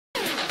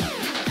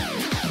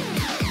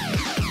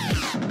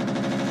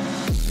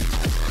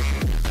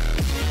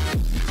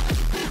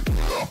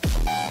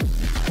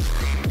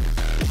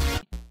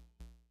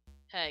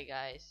Hi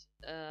guys,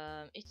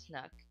 it's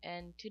Nak,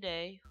 and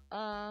today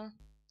I'm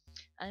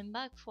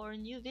back for a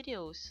new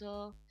video.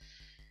 So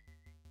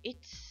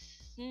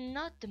it's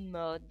not the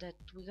mod that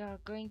we are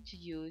going to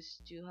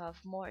use to have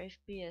more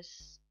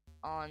FPS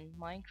on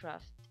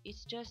Minecraft.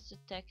 It's just a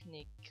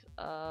technique.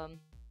 That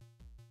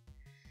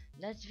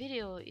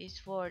video is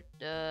for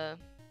the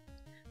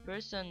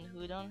person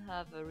who don't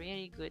have a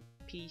really good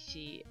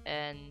PC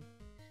and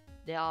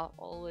they are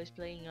always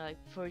playing like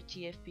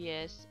 30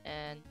 FPS,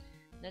 and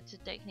that's a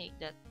technique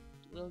that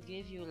will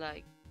give you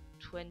like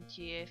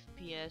 20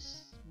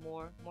 FPS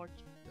more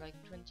like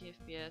 20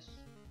 FPS,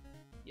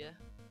 yeah,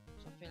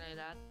 something like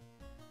that.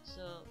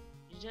 So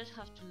you just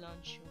have to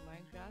launch your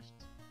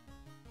Minecraft.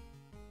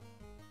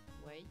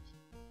 Wait,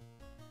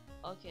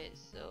 okay,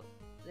 so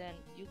then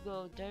you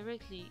go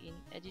directly in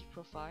edit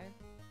profile,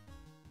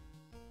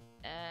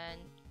 and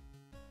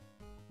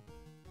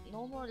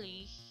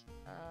normally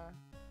uh,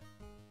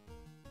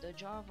 the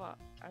Java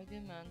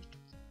argument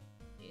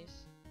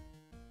is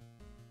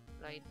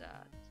like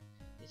that,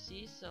 you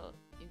see. So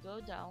you go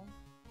down,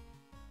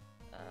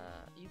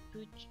 you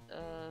put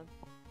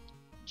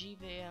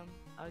JVM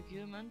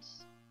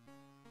arguments,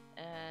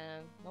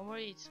 and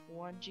normally it's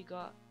 1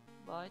 gigabyte,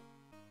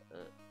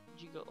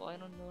 I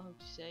don't know how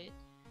to say it.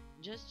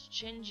 Just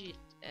change it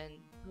and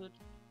put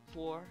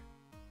 4,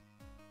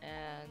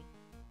 and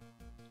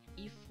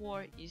if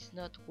 4 is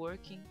not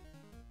working,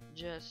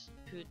 just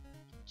put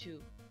 2,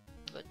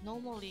 but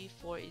normally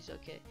 4 is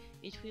okay.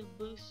 It will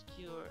boost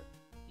your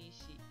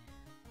PC.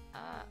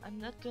 I'm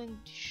not going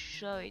to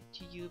show it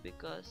to you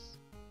because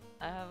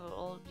I have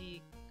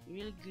already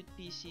really good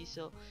PC,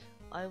 so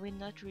I will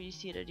not really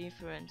see the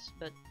difference.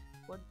 But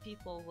for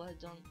people who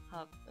don't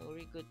have a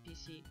really good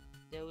PC,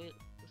 they will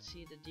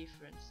see the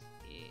difference,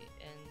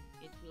 and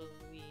it will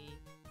be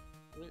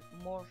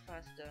more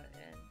faster.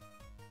 And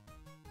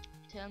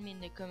tell me in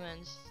the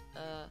comments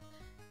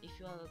if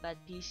you have a bad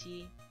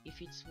PC,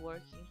 if it's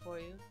working for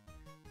you.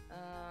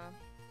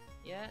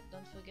 Yeah,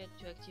 don't forget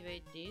to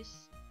activate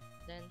this,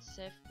 then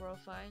save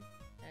profile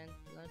and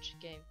launch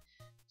game.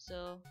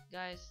 So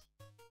guys,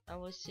 I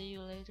will see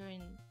you later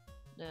in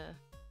the,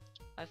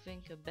 I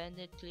think, a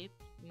bandit clip.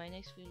 My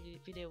next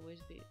video will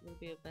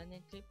be a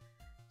bandit clip.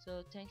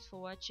 So thanks for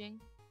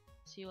watching,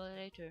 see you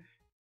later.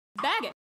 Bag it.